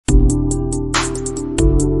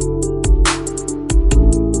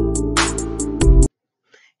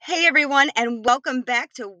everyone, and welcome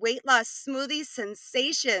back to Weight Loss Smoothie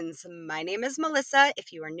Sensations. My name is Melissa.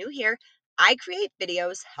 If you are new here, I create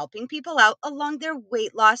videos helping people out along their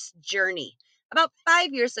weight loss journey. About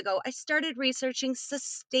 5 years ago, I started researching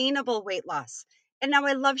sustainable weight loss, and now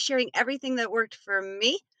I love sharing everything that worked for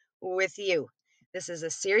me with you. This is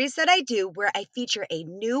a series that I do where I feature a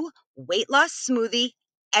new weight loss smoothie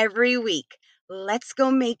every week. Let's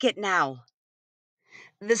go make it now.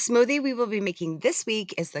 The smoothie we will be making this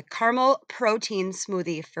week is the caramel protein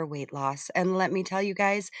smoothie for weight loss. And let me tell you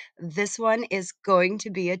guys, this one is going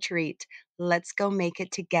to be a treat. Let's go make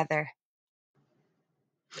it together.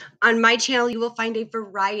 On my channel, you will find a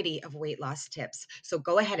variety of weight loss tips. So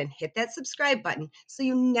go ahead and hit that subscribe button so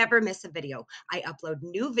you never miss a video. I upload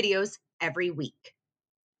new videos every week.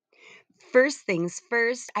 First things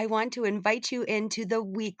first, I want to invite you into the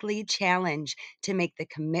weekly challenge to make the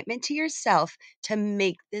commitment to yourself to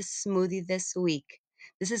make this smoothie this week.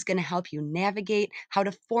 This is going to help you navigate how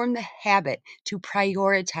to form the habit to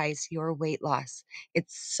prioritize your weight loss.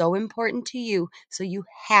 It's so important to you, so you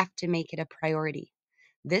have to make it a priority.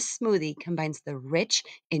 This smoothie combines the rich,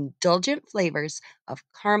 indulgent flavors of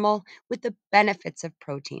caramel with the benefits of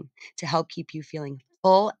protein to help keep you feeling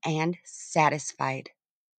full and satisfied.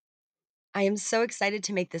 I am so excited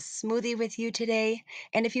to make this smoothie with you today.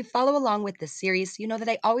 And if you follow along with this series, you know that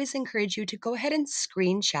I always encourage you to go ahead and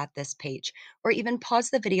screenshot this page or even pause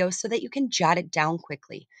the video so that you can jot it down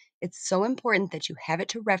quickly. It's so important that you have it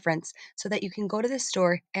to reference so that you can go to the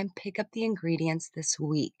store and pick up the ingredients this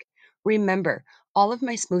week. Remember, all of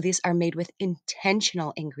my smoothies are made with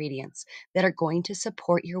intentional ingredients that are going to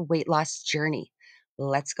support your weight loss journey.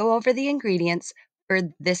 Let's go over the ingredients for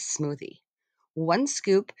this smoothie. 1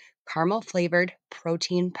 scoop caramel flavored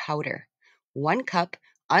protein powder, 1 cup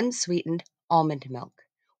unsweetened almond milk,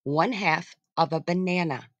 1/2 of a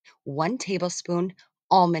banana, 1 tablespoon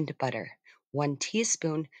almond butter, 1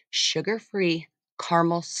 teaspoon sugar free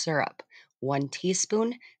caramel syrup, 1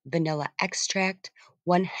 teaspoon vanilla extract,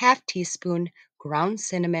 1/2 teaspoon ground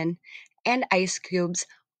cinnamon, and ice cubes,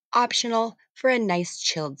 optional for a nice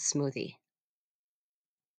chilled smoothie.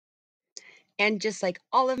 And just like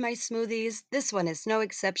all of my smoothies, this one is no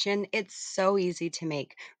exception. It's so easy to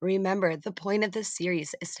make. Remember, the point of this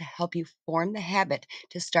series is to help you form the habit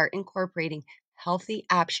to start incorporating healthy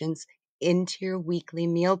options into your weekly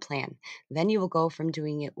meal plan. Then you will go from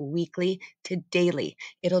doing it weekly to daily.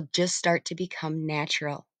 It'll just start to become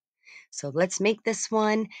natural. So let's make this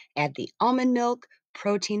one. Add the almond milk,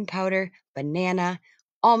 protein powder, banana,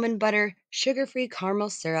 almond butter, sugar free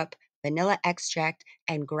caramel syrup, vanilla extract,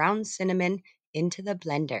 and ground cinnamon into the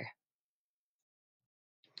blender.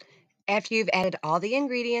 After you've added all the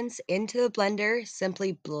ingredients into the blender,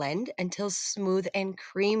 simply blend until smooth and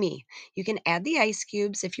creamy. You can add the ice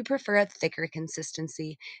cubes if you prefer a thicker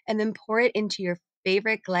consistency, and then pour it into your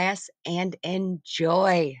favorite glass and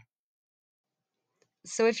enjoy.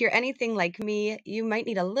 So, if you're anything like me, you might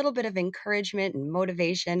need a little bit of encouragement and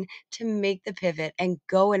motivation to make the pivot and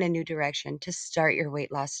go in a new direction to start your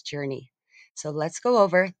weight loss journey. So, let's go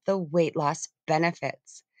over the weight loss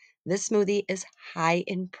benefits. This smoothie is high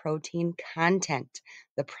in protein content.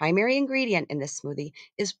 The primary ingredient in this smoothie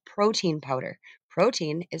is protein powder.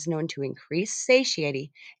 Protein is known to increase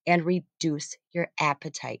satiety and reduce your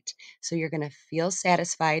appetite. So, you're going to feel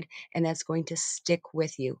satisfied, and that's going to stick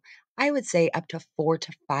with you. I would say up to 4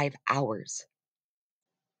 to 5 hours.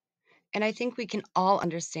 And I think we can all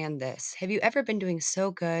understand this. Have you ever been doing so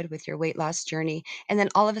good with your weight loss journey and then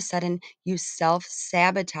all of a sudden you self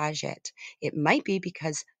sabotage it? It might be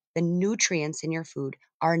because the nutrients in your food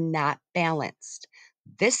are not balanced.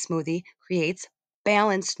 This smoothie creates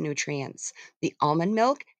balanced nutrients. The almond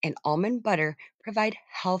milk and almond butter provide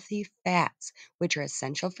healthy fats, which are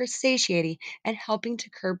essential for satiety and helping to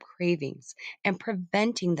curb cravings and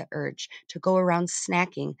preventing the urge to go around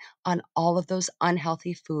snacking on all of those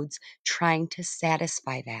unhealthy foods trying to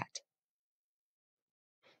satisfy that.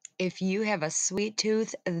 If you have a sweet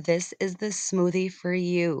tooth, this is the smoothie for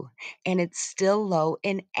you. And it's still low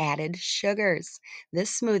in added sugars.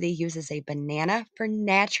 This smoothie uses a banana for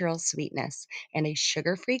natural sweetness and a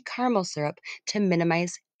sugar free caramel syrup to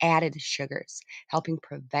minimize added sugars, helping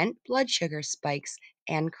prevent blood sugar spikes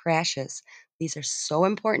and crashes. These are so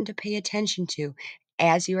important to pay attention to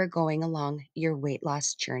as you are going along your weight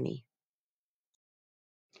loss journey.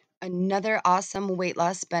 Another awesome weight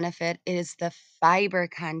loss benefit is the fiber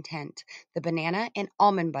content. The banana and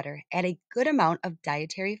almond butter add a good amount of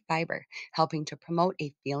dietary fiber, helping to promote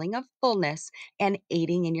a feeling of fullness and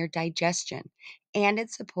aiding in your digestion. And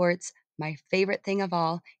it supports my favorite thing of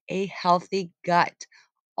all, a healthy gut,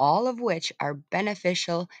 all of which are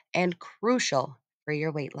beneficial and crucial for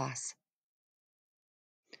your weight loss.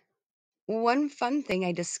 One fun thing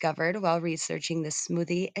I discovered while researching this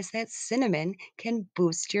smoothie is that cinnamon can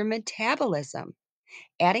boost your metabolism.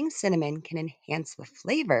 Adding cinnamon can enhance the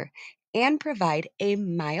flavor and provide a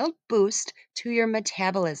mild boost to your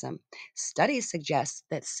metabolism. Studies suggest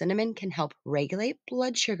that cinnamon can help regulate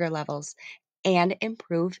blood sugar levels and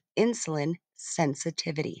improve insulin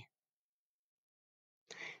sensitivity.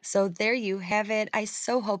 So, there you have it. I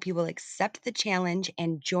so hope you will accept the challenge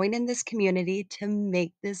and join in this community to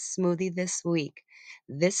make this smoothie this week.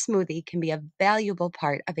 This smoothie can be a valuable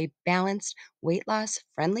part of a balanced, weight loss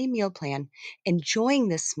friendly meal plan. Enjoying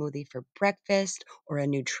this smoothie for breakfast or a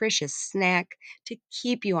nutritious snack to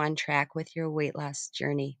keep you on track with your weight loss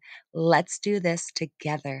journey. Let's do this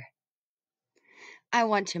together. I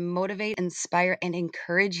want to motivate, inspire, and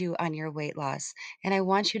encourage you on your weight loss. And I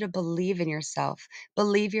want you to believe in yourself.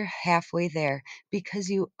 Believe you're halfway there because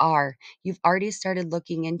you are. You've already started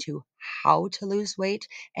looking into how to lose weight.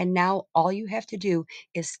 And now all you have to do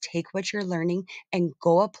is take what you're learning and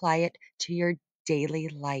go apply it to your daily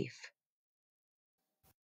life.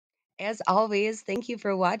 As always, thank you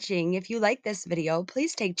for watching. If you like this video,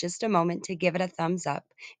 please take just a moment to give it a thumbs up.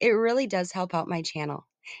 It really does help out my channel.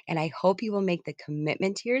 And I hope you will make the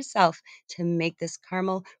commitment to yourself to make this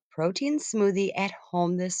caramel protein smoothie at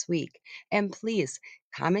home this week. And please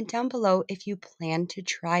comment down below if you plan to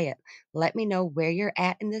try it. Let me know where you're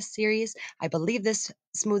at in this series. I believe this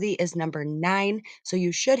smoothie is number 9, so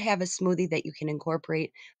you should have a smoothie that you can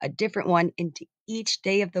incorporate a different one into each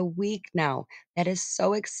day of the week now. That is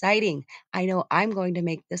so exciting. I know I'm going to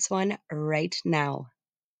make this one right now.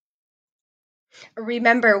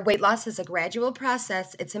 Remember, weight loss is a gradual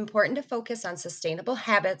process. It's important to focus on sustainable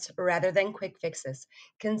habits rather than quick fixes.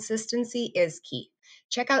 Consistency is key.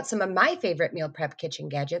 Check out some of my favorite meal prep kitchen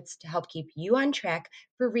gadgets to help keep you on track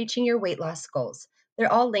for reaching your weight loss goals.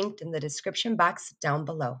 They're all linked in the description box down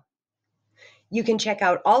below. You can check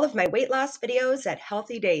out all of my weight loss videos at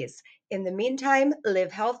Healthy Days. In the meantime,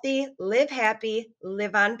 live healthy, live happy,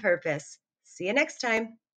 live on purpose. See you next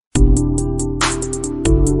time.